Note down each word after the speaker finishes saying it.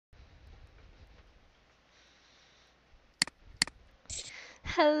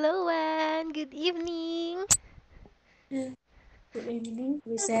Hello, Anne. Good evening. Yeah, good evening,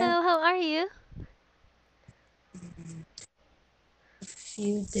 So, Rachelle. how are you? A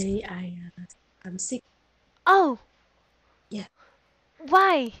few days I'm sick. Oh, Yeah,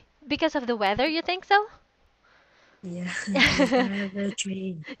 why? Because of the weather, you think so? yeah. The weather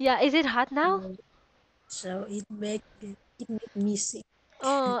change, Yeah, is it hot now? so, so it make me sick.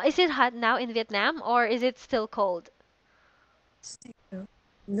 Oh, is it hot now in Vietnam or is it still cold? Sick.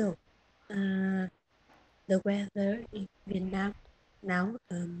 No, uh, the weather in Vietnam now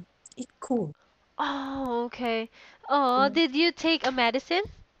it's cool. Oh, okay. Oh, Mm, did you take a medicine?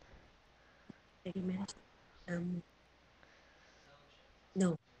 Take medicine.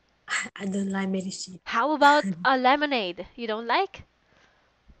 No, I don't like medicine. How about a lemonade? You don't like?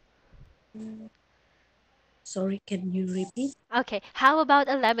 Mm, Sorry, can you repeat? Okay, how about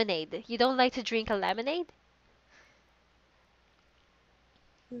a lemonade? You don't like to drink a lemonade?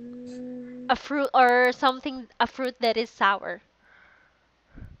 Mm, A fruit or something, a fruit that is sour.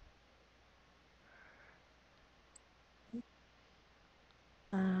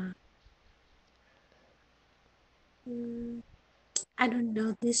 uh, mm, I don't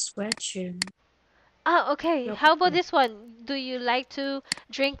know this question. Oh, okay. No How about problem. this one? Do you like to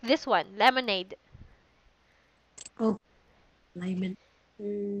drink this one, lemonade? Oh, lemon.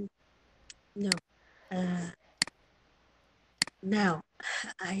 Mm, no. Uh, Now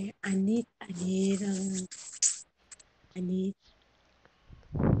I need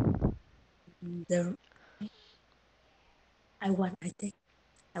the I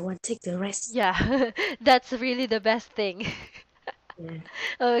want take the rest. Yeah, that's really the best thing. Yeah.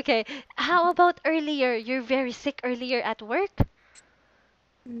 Okay. How about earlier? You're very sick earlier at work?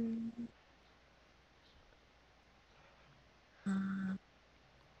 Mm, uh,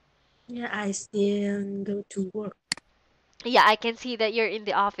 yeah, I still go to work. Yeah, I can see that you're in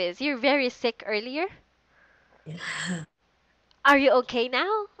the office. You're very sick earlier? Yeah. Are you okay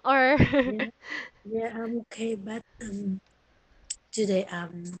now? Or Yeah, yeah, I'm okay, but today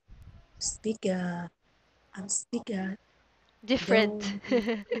I'm speaker different?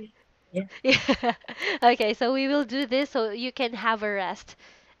 don't yeah, Yeah. Okay, so we will do this so you can have a rest.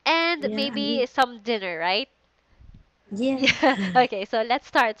 And yeah, I maybe need some dinner, right? yeah. Yeah. Okay, so let's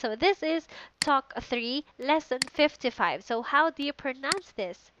start. So this is Talk 3, Lesson 55. So how do you pronounce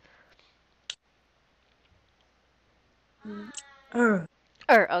this? Mm,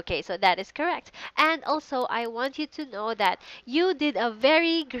 Okay, so that is correct. And also, I want you to know that you did a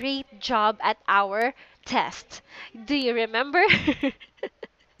very great job at our test. Do you remember?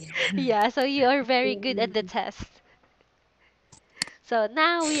 yeah. Yeah, so you are very good at the Mm, test. So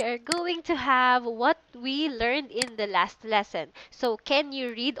now we are going to have what we learned in the last lesson. So can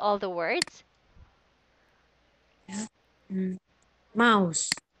you read all the words? yeah. Mm, Mouse,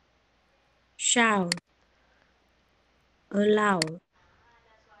 shout, allow,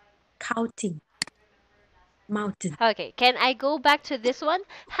 counting, mountain, Okay, can I go back to this one?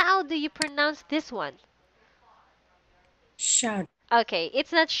 How do you pronounce this one? shout, Okay,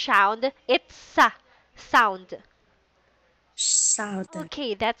 it's not sound, it's sa, sound. shout.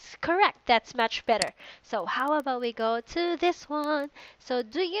 Okay, that's correct. That's much better. So how about we go to this one? So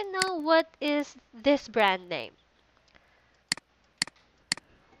do you know what is this brand name?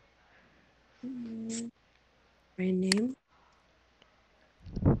 Mm, My name.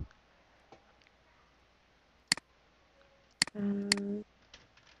 Uh,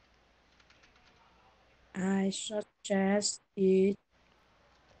 I suggest it.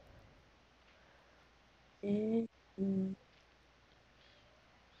 eh, mm,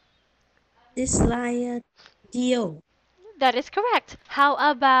 This lion deal. That is correct. How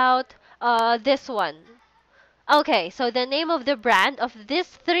about this one? Okay, so the name of the brand of these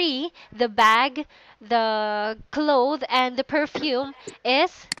three, the bag, the cloth, and the perfume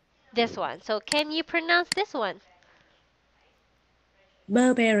is this one. So can you pronounce this one?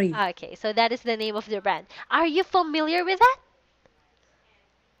 Burberry. Okay, so that is the name of the brand. Are you familiar with that?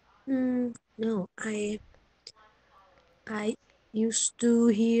 No, I used to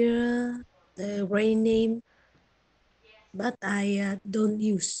hear the brand name, but I don't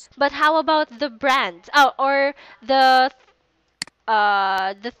use. But how about the brand? Oh, or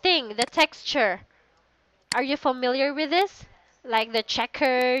the thing, the texture. Are you familiar with this? Like the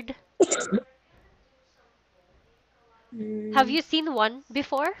checkered. Have Mm, you seen one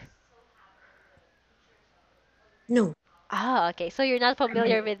before? no. Ah, okay. So you're not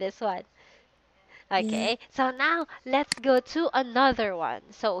familiar with this one. Yeah. Okay. So now let's go to another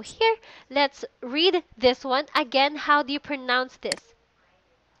one. So here, let's read this one again. How do you pronounce this?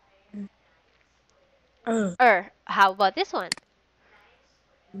 Uh, How about this one?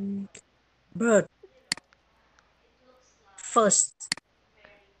 mm, bird, first,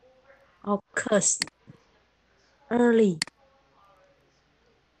 occurs, early,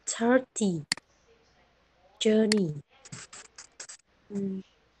 30, journey, mm,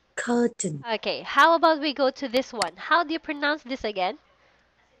 curtain, Okay, how about we go to this one? How do you pronounce this again?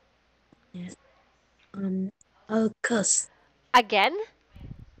 yes, occurs, Again?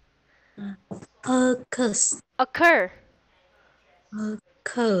 uh, occurs, Occur.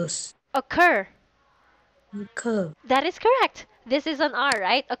 occurs, Occur. occur, That is correct. This is an R,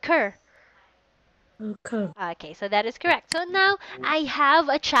 right? Occur. occur. Okay, so that is correct. So now I have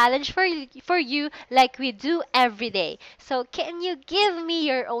a challenge for you like we do every day. So can you give me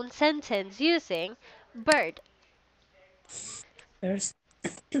your own sentence using bird? First,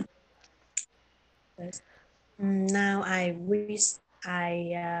 first. Now I wish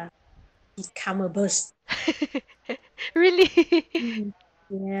I become a bird. Really? Mm,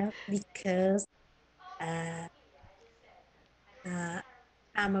 yeah, because uh, uh,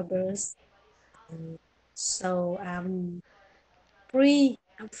 I'm a bird, mm, so I'm free.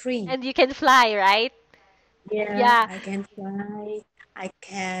 I'm free. And you can fly, right? Yeah, Yeah. I can fly. I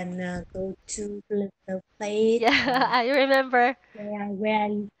can go to little place Yeah, I remember. where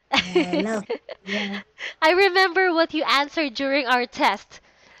I love. Yeah, I remember what you answered during our test.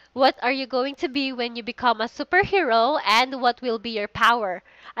 What are you going to be when you become a superhero and what will be your power?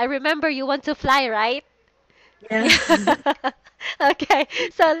 I remember you want to fly, right? yeah. Yeah. Okay,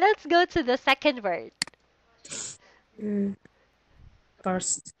 so let's go to the second word. mm,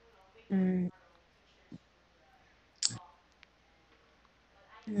 First, mm,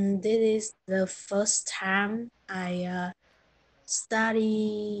 this is the first time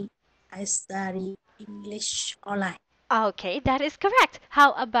study. I study English online. Okay, that is correct.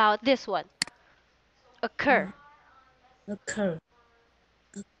 How about this one? Occur. Mm, occur,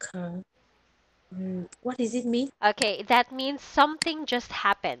 occur. What does it mean? Okay, that means something just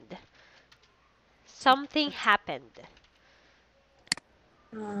happened. Something happened.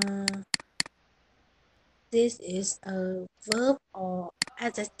 Uh, this is a verb or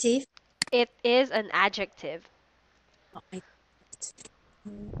adjective. It is an adjective. Or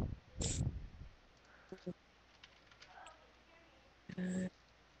mm, uh,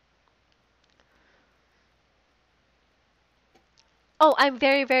 Oh, I'm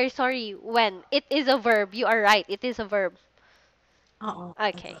very, very sorry. When? It is a verb. You are right. It is a verb. okay.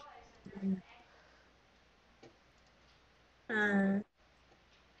 Okay. Mm, uh,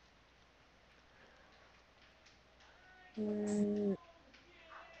 mm,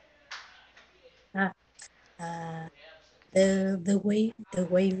 uh, uh, the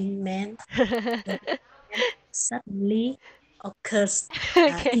waving man, the man suddenly occurs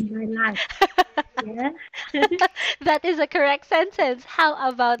Okay. in my life. Yeah. That is a correct sentence. How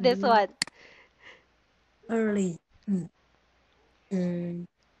about this Mm, one? early. Mm, mm,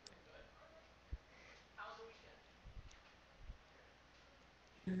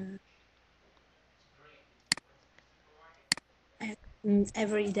 uh,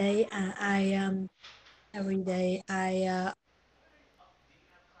 every day every day I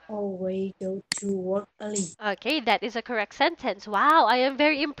always go to work early. Okay, that is a correct sentence. Wow, I am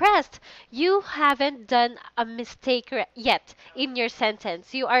very impressed. You haven't done a mistake yet in your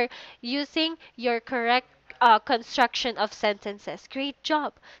sentence. You are using your correct construction of sentences. Great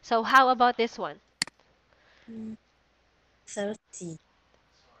job. So, how about this one? Mm, 30.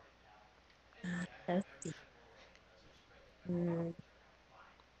 30. Mm,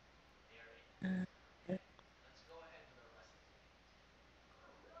 uh,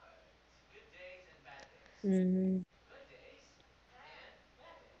 mm,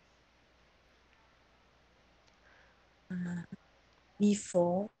 uh,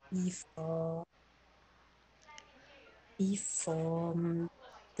 before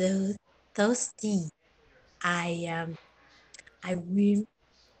the thirsty, I I will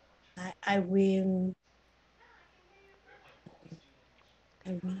I will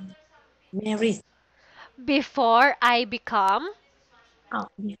I will marry. Before I become,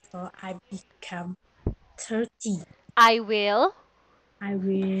 Before I become 30, I will. I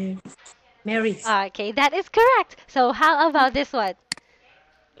will marry. Okay, that is correct. So, how about this one?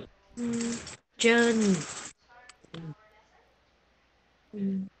 Mm, journey. Mm,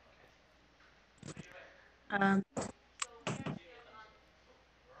 mm, um,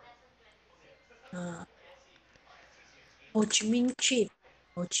 uh, Ho Chi Minh trip.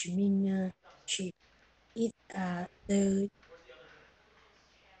 Ho Chi Minh trip. It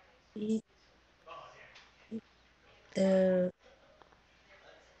it, the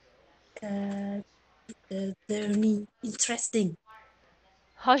uh, the journey interesting.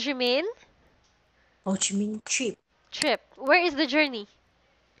 Ho Chi Minh Ho Chi Minh trip. trip. Where is the journey?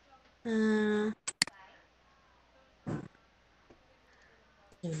 Uh,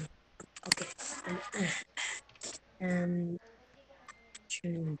 okay. Um,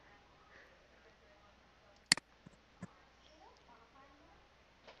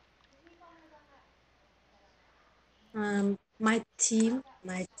 um, my team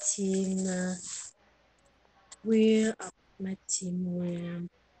will my team will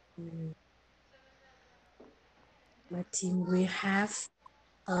mm, my team will have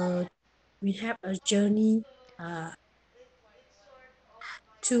a a journey uh,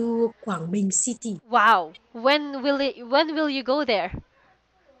 to Quảng Bình City. Wow. When will you go there?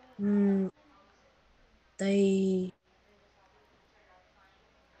 Mm, they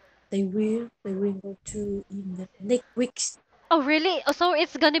they will go to in the next weeks. Oh, really? Oh, so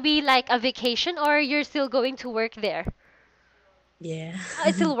it's gonna be like a vacation or you're still going to work there? Yeah.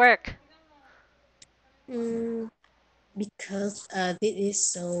 It's still work. Mm, because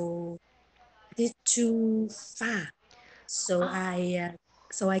this too far, so Ah. I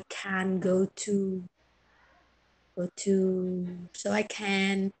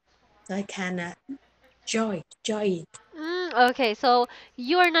can so I can joy it. Okay, so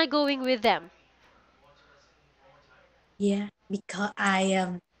you are not going with them. Yeah, because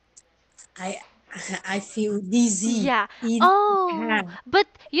I I feel dizzy Yeah. in the car. Oh, but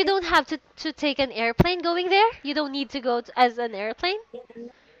you don't have to take an airplane going there? You don't need to go as an airplane?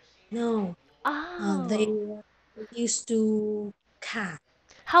 No, Oh. they used to car.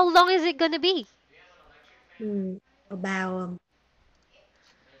 How long is it gonna be? mm, about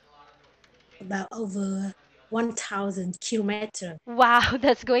over 1,000 kilometers. Wow,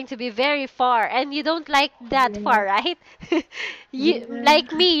 that's going to be very far, and you don't like that Yeah, far, right? You,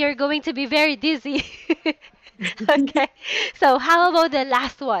 like yeah. me, you're going to be very dizzy. Okay, so how about the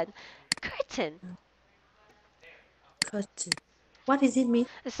last one? Curtain. Curtain. What does it mean?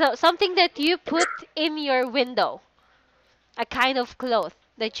 So something that you put in your window, a kind of cloth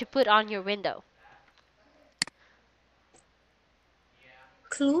that you put on your window.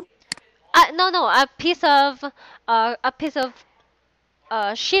 Clue? No, no, a piece of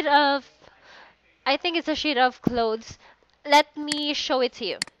sheet of. I think it's a sheet of clothes. Let me show it to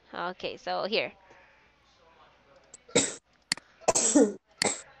you. Okay, so here,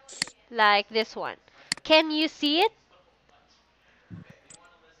 like this one. Can you see it?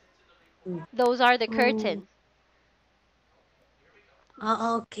 Mm. Those are the Oh, curtain.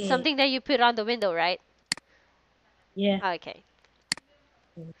 okay. Something that you put on the window, right? Yeah. Okay.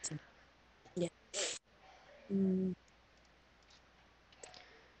 Curtain. Yeah. Mm,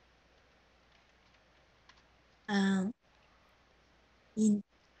 um, in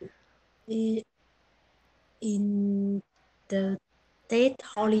in in the Tết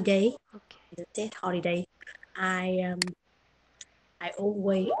holiday, Okay. the Tết holiday, I I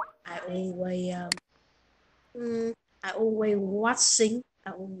always I always mm, I always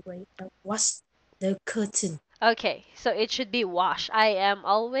watch the curtain. Okay, so it should be wash. I am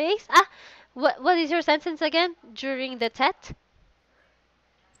always. What is your sentence again? During the tet?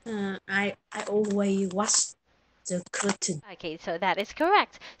 I always watch the curtain. Okay, so that is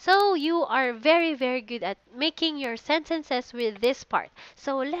correct. So you are very, very good at making your sentences with this part.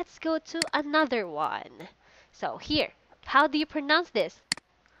 So let's go to another one. So here, how do you pronounce this?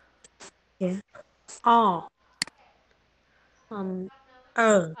 Yeah. Oh, um,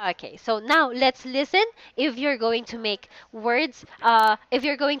 uh, Okay, so now let's listen if you're going to make words, if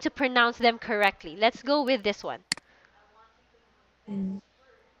you're going to pronounce them correctly. Let's go with this one. mm,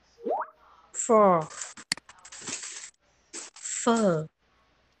 for, fur,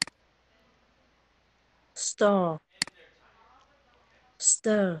 store,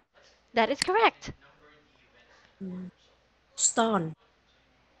 stir, That is correct. mm, stone,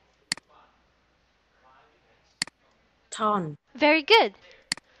 ton, Very good.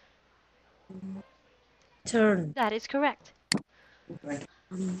 mm, turn, That is correct.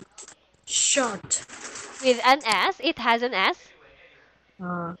 um, short, With an S, it has an S.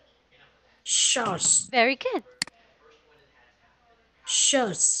 uh, shorts, Very good.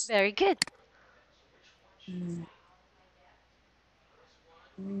 shirts, Very good. mm,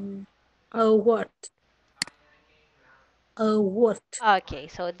 mm, a word, a word. Okay,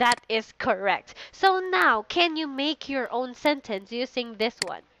 so that is correct. So now, can you make your own sentence using this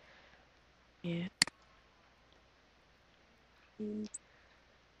one? Yeah.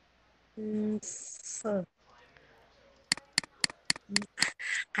 Mm, fur. Mm,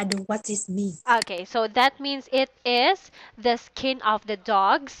 I don't know what this means. Okay, so that means it is the skin of the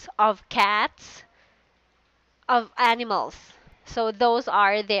dogs, of cats, of animals. So those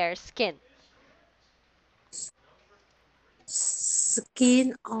are their skin.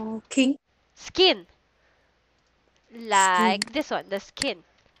 Skin or king? Skin, Skin like this one, the skin.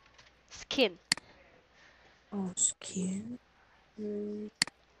 Skin. or skin? Mm,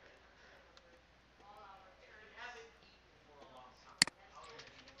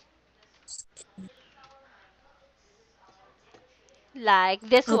 skin Like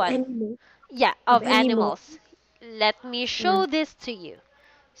this of one. animal. Yeah, Of of animal. animals. Let me Mm, show this to you.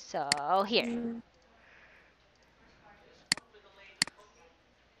 So here. mm,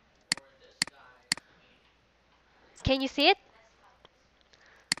 Can you see it?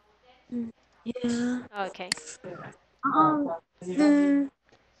 mm, yeah. Okay. Oh,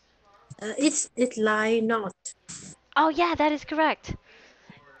 it's like not. Oh yeah, that is correct.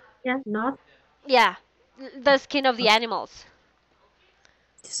 Yeah, not Yeah, the skin of the of animals.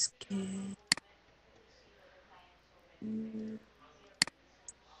 skin. Mm,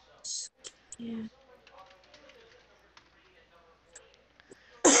 skin.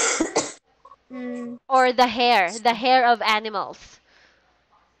 Mm, Or the hair of animals.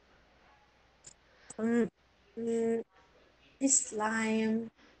 mm, mm, it's like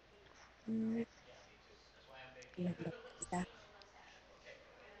mm, là một ta.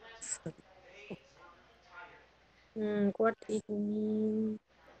 What it mean?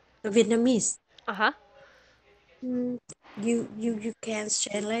 Vietnamese. Uh-huh. You can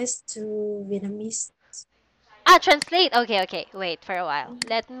translate to Vietnamese. Ah, translate. Okay, okay. Wait for a while.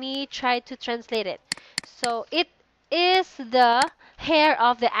 Let me try to translate it. So it is the hair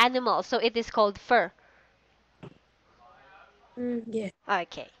of the animal. So it is called fur. Yeah.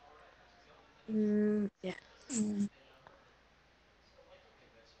 Okay. Yeah. Mm,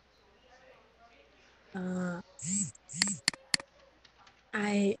 uh,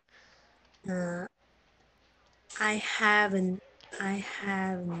 I uh, I haven't I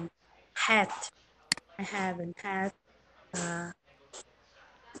haven't had I haven't had uh,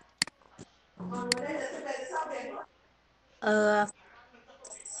 a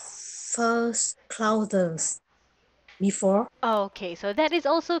first clothers before. Okay, so that is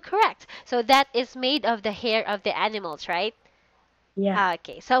also correct. So that is made of the hair of the animals, right? Yeah.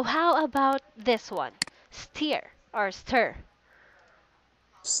 Okay, so how about this one? Steer or stir.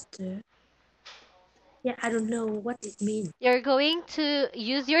 Stir. Yeah, I don't know what it means. You're going to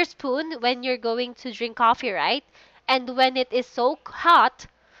use your spoon when you're going to drink coffee, right? And when it is so hot,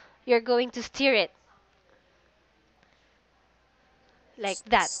 you're going to stir it like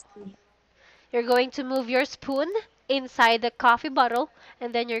that. You're going to move your spoon inside the coffee bottle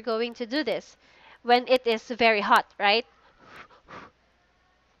and then you're going to do this when it is very hot, right?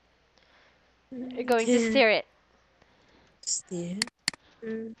 You're going to Yeah. stir it. Stir.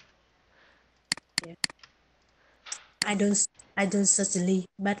 Mm, yeah. I don't I don't certainly,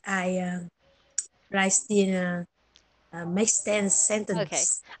 but I write in make sense Okay.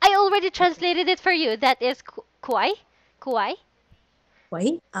 sentence. I already Okay. translated it for you. That is kuai. Kuai.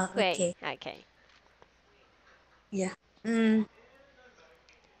 Wait. Kuai. Okay. Okay. Yeah. Mm,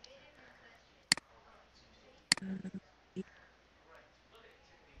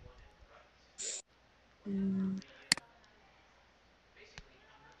 mm,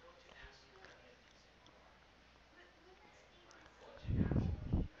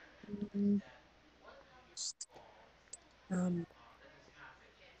 mm, um,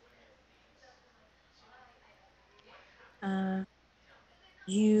 uh,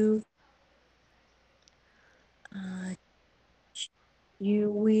 you uh, you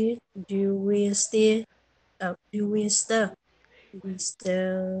will you will still you will stir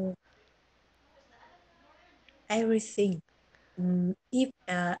everything. If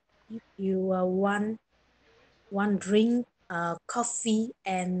you one drink coffee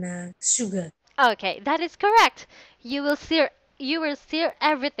and sugar. Okay, that is correct. You will stir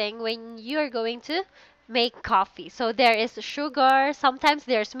everything when you are going to make coffee. So there is sugar, sometimes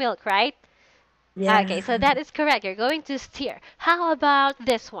there's milk, right? Okay, Yeah. so that is correct. You're going to stir. How about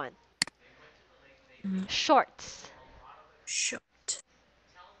this one? Mm, Shorts. short.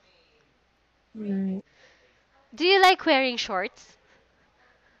 Mm, Do you like wearing shorts?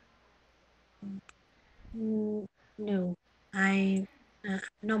 mm, no, I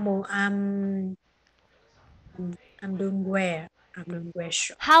normal. I'm don't wear. I don't wear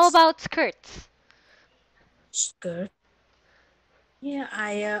How shorts. about skirts? Skirt. Yeah,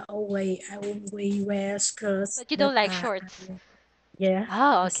 I always wear skirts, But you but don't like shorts. yeah,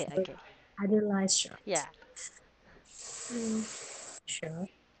 Oh, but okay, skirt. okay. I don't like shorts. Yeah. Mm, sure.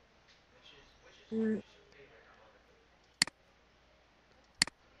 Mm,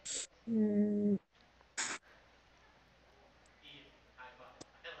 mm,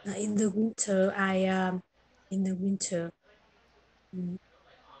 In the winter, in the winter, mm,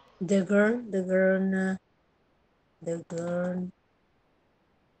 the girl, the girl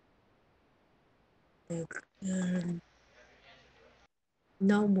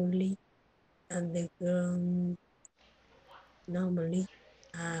normally, and the girl normally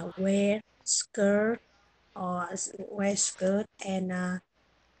wear skirt wear skirt and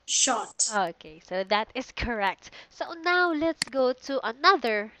short. Okay, so that is correct. So now let's go to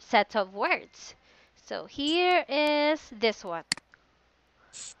another set of words. So here is this one.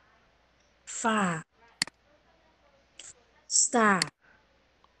 Far, star,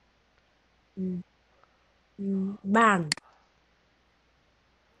 mm, barn,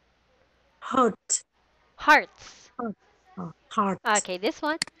 hurt, Hearts. hurt, heart, Okay, this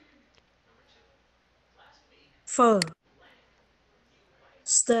one. fur,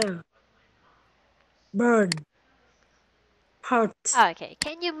 stir, burn, hurt, Okay,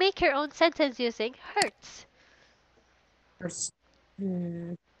 can you make your own sentence using hurts? hurt.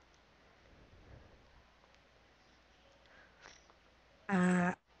 Mm,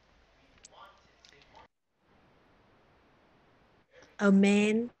 uh, a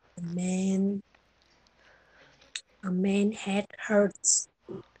man, a man, a man had hurts.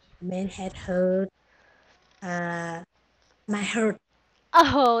 A man had hurt. Uh, my hurt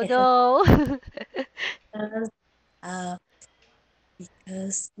Oh had hurt. no. Uh,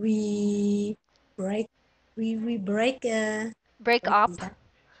 because break we break Break what is up. that?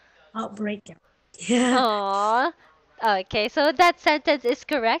 Outbreak. Yeah. Aww. Okay, so that sentence is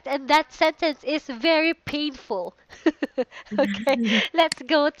correct, and that sentence is very painful. Okay, let's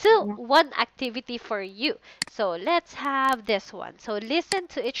go to Yeah. one activity for you. So let's have this one. So listen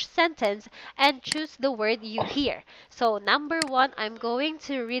to each sentence and choose the word you hear. So number one, I'm going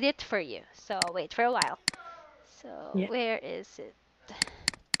to read it for you. So wait for a while. So Yeah. where is it?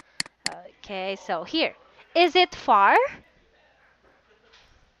 Okay, so here. Is it far?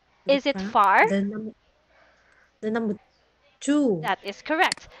 Is it far? The number two. That is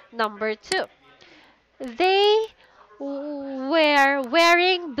correct. Number two. They were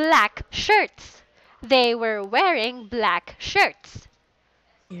wearing black shirts. They were wearing black shirts.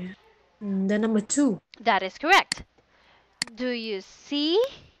 Yeah. The number two. That is correct. Do you see?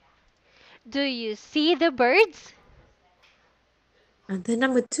 Do you see the birds? And the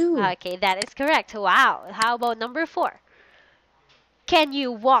number two. Okay, that is correct. Wow. How about number four? Can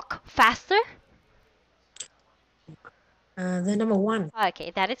you walk faster? The number one.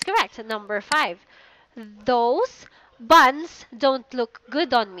 Okay, that is correct. Number five. Those buns don't look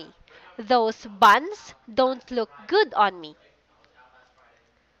good on me. Those buns don't look good on me.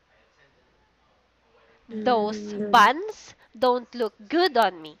 Those The, buns don't look good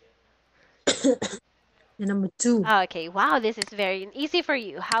on me. the number two. Okay, wow, this is very easy for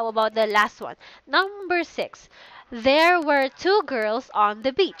you. How about the last one? Number six. There were two girls on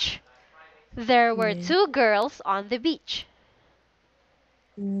the beach. There were Yeah. two girls on the beach.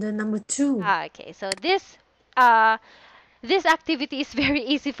 The number two. Okay, so uh this activity is very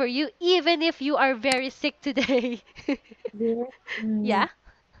easy for you even if you are very sick today. Yeah. Yeah.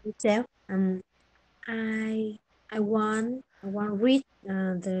 Itself. I want read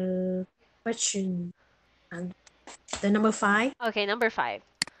the question and the number five. Okay, number 5.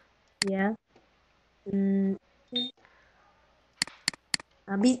 Yeah. Mm,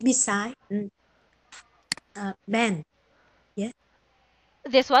 beside. Ben. Yeah.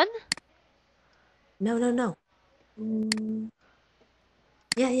 This one? No, no, no. Mm,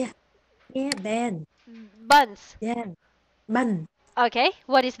 yeah, yeah. Yeah, Ben. Buns. Yeah. Bun. Okay,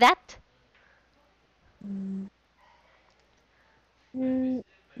 what is that? Mm,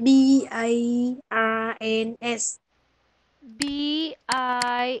 Barns. B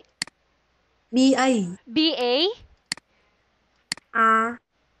I B A B A. R.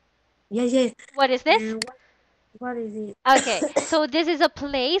 Yeah, yeah. What is this? What is it? Okay, so this is a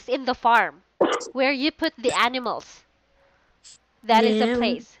place in the farm where you put the animals. That is a Yeah.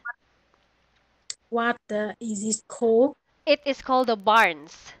 place. What is it called? It is called a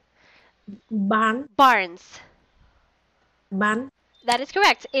barns. Barn. Barns. Barn. That is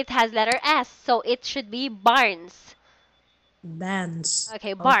correct. It has letter S, so it should be barns. Barns.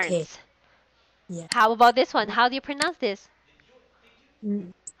 Okay, Okay. barns. Yeah. How about this one? How do you pronounce this?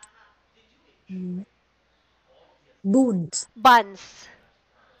 Mm, mm, Buns. Buns.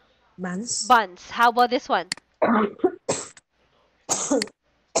 Buns. Buns. How about this one?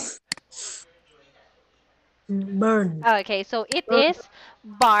 Burn. Okay, so it Burn. is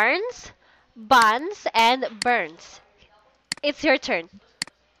barns, buns, and burns. It's your turn.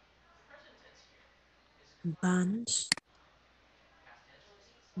 Buns.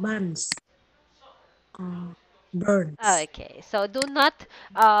 buns, burns. Okay, so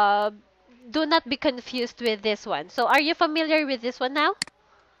uh do not be confused with this one. So are you familiar with this one now?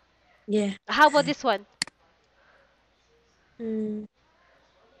 Yeah. How about this one? Mm,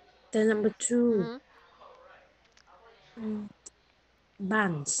 the number two, Mm-hmm. mm,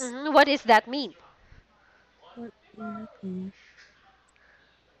 buns. Mm-hmm. What does that mean? What?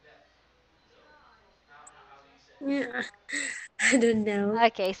 Yeah, I don't know.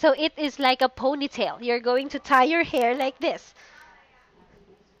 Okay, so it is like a ponytail. You're going to tie your hair like this.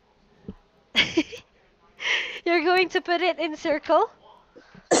 You're going to put it in circle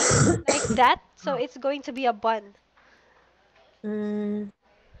like that, so it's going to be a bun. mm,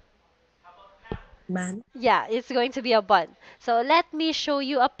 bun. Yeah, it's going to be a bun. So let me show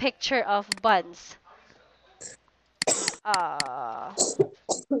you a picture of buns. Uh,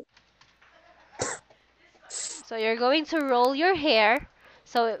 so you're going to roll your hair,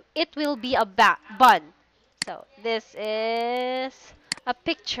 so it will be a bun. So this is a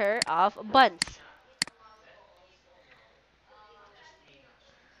picture of buns.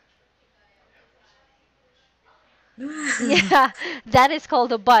 Yeah, that is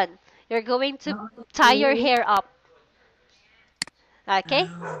called a bun. You're going to tie your Okay. hair up. Okay?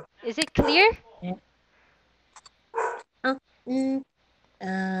 Oh, Is it clear? yeah. Oh, mm,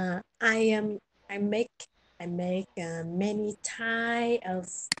 I am. I make. I make many tie of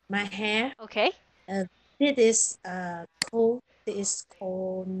my hair. Okay. Uh, this is called. This is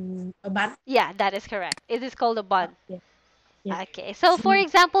called a bun. Yeah, that is correct. It is called a bun. Yeah. Yeah. Okay. So for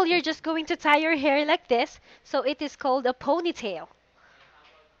example, you're just going to tie your hair like this. So it is called a ponytail.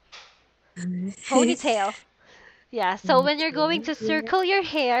 Ponytail. Yeah. So when you're going Okay. to Yeah. circle your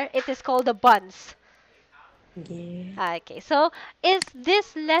hair, it is called a buns. Yeah. Okay. So is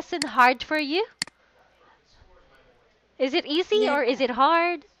this lesson hard for you? Is it easy Yeah. or is it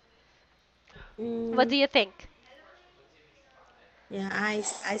hard? What Mm, do you think? yeah. I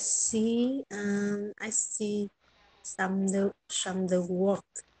see some the work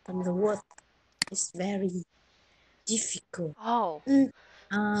is very difficult. Oh, Mm,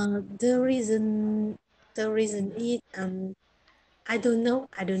 the reason is I don't know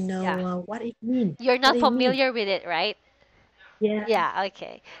yeah. what it mean. You're What not it mean? familiar with it, right? Yeah. Yeah,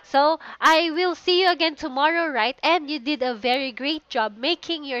 okay. So I will see you again tomorrow, right? And you did a very great job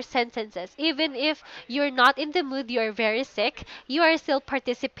making your sentences. Even if you're not in the mood, you're very sick, you are still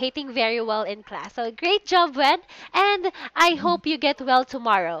participating very well in class. So great job, Wen. And I hope you get well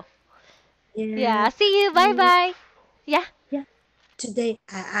tomorrow. Yeah. Yeah, see you. Bye Mm, bye. Yeah. yeah. Today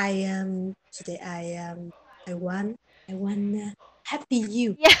I want happy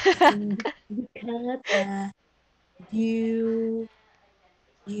you. Yeah. Because you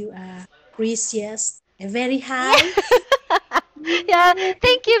you are precious and very high. Yeah. Yeah. Yeah.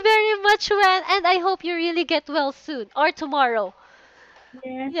 Thank you very much, Wen. And I hope you really get well soon or tomorrow.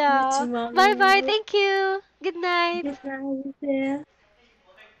 Yeah. You Yeah. Bye bye. tomorrow. Thank you. Good night. Good night. Yeah.